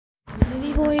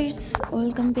Lovely viewers,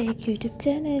 welcome back YouTube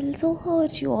channel. So how are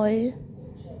you all?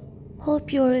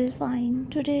 Hope you're all fine.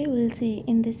 Today we'll see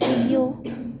in this video,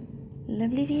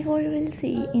 lovely viewer will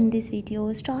see in this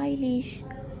video stylish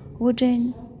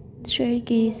wooden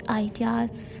staircase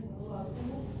ideas.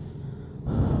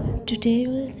 Today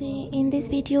we'll see in this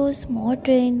videos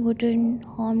modern wooden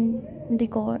home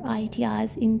decor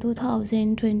ideas in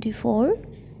 2024.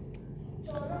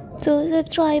 So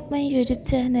subscribe my YouTube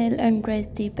channel and press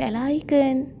the bell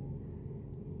icon.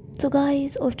 So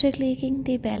guys, after clicking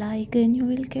the bell icon you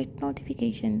will get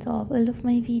notifications of all of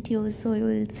my videos. So you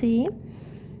will see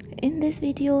in this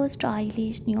video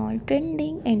stylish, new,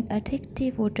 trending and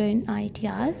attractive wooden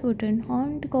ideas, wooden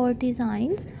home decor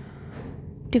designs,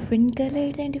 different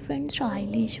colors and different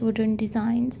stylish wooden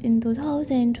designs in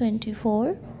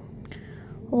 2024.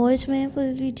 Watch my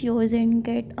full videos and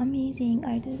get amazing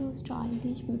ideas of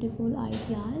stylish beautiful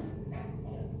ideas.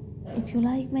 If you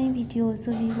like my videos,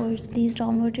 so viewers, please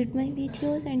download my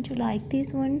videos, and you like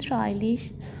this one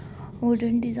stylish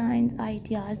wooden designs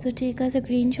ideas, so take a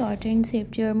screenshot and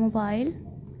save to your mobile.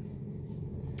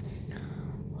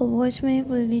 Watch my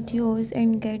full videos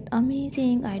and get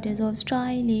amazing ideas of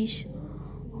stylish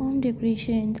home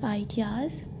decorations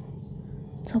ideas.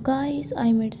 So guys,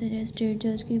 I might suggest you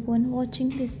just keep on watching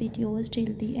this videos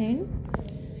till the end.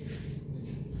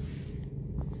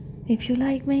 If you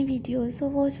like my videos, so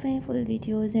watch my full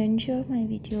videos and share my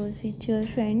videos with your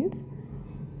friends,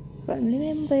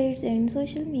 family members and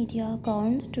social media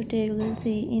accounts. Today we will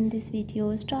see in this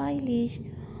video stylish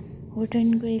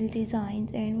wooden grill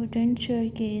designs and wooden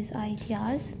staircase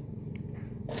ideas.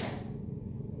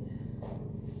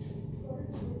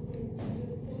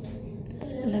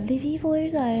 Lovely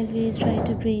viewers, I always try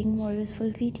to bring more useful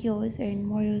videos and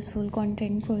more useful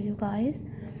content for you guys.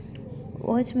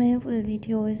 Watch my full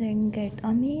videos and get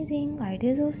amazing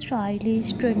ideas of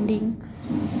stylish trending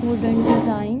wooden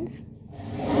designs.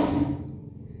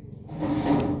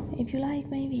 If you like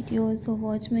my videos, so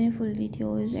watch my full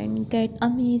videos and get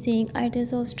amazing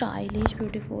ideas of stylish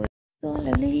beautiful. So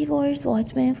lovely viewers,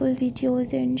 watch my full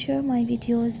videos and share my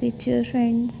videos with your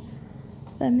friends,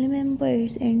 family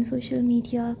members and social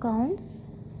media accounts.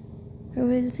 You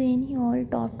will see in your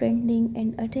top trending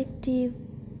and attractive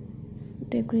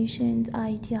decorations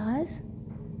ideas,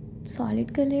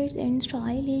 solid colors and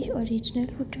stylish original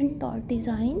wooden dot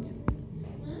designs.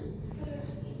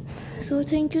 So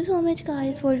thank you so much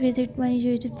guys for visit my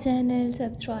YouTube channel,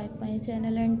 subscribe my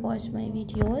channel and watch my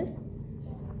videos.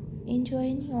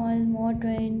 Enjoy all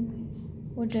modern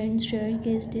wooden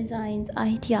staircase designs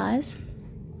ideas.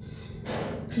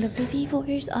 Lovely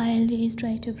viewers, I always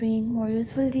try to bring more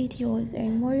useful videos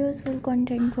and more useful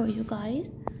content for you guys.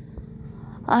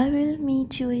 I will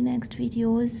meet you in next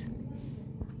videos.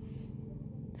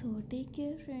 So take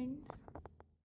care friends.